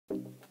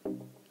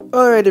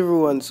Alright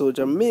everyone, so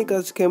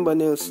Jamaica's Kemba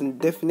Nelson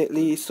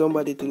definitely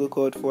somebody to look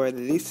out for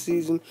this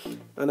season,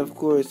 and of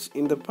course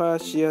in the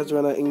past she has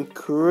run an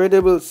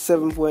incredible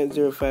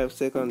 7.05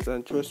 seconds,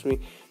 and trust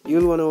me,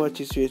 you'll want to watch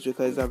this race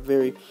because it's a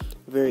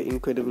very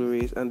incredible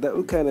race, and that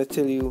will kind of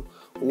tell you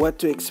what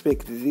to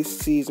expect this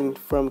season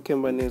from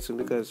Kemba Nelson,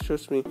 because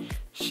trust me,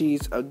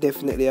 she's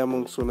definitely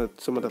amongst some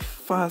of the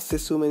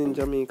fastest women in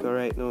Jamaica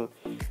right now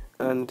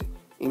and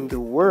in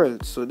the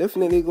world. So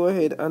definitely go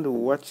ahead and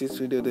watch this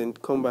video, then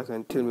come back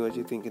and tell me what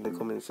you think in the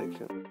comment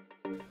section.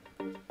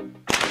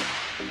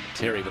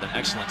 Terry with an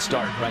excellent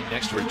start right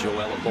next to her,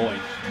 Joella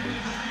Lloyd.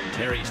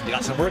 Terry's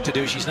got some work to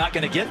do. She's not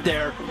going to get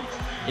there.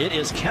 It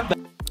is Kemba.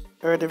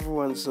 Alright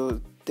everyone,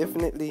 so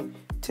definitely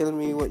tell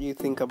me what you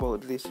think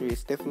about this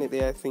race.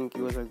 Definitely I think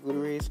it was a good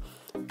race,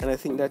 and I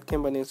think that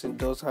Kemba Nelson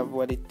does have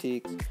what it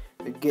takes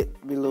to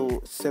get below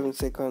 7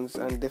 seconds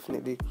and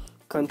definitely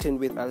contend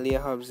with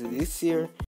Aliyah Hobbs this year.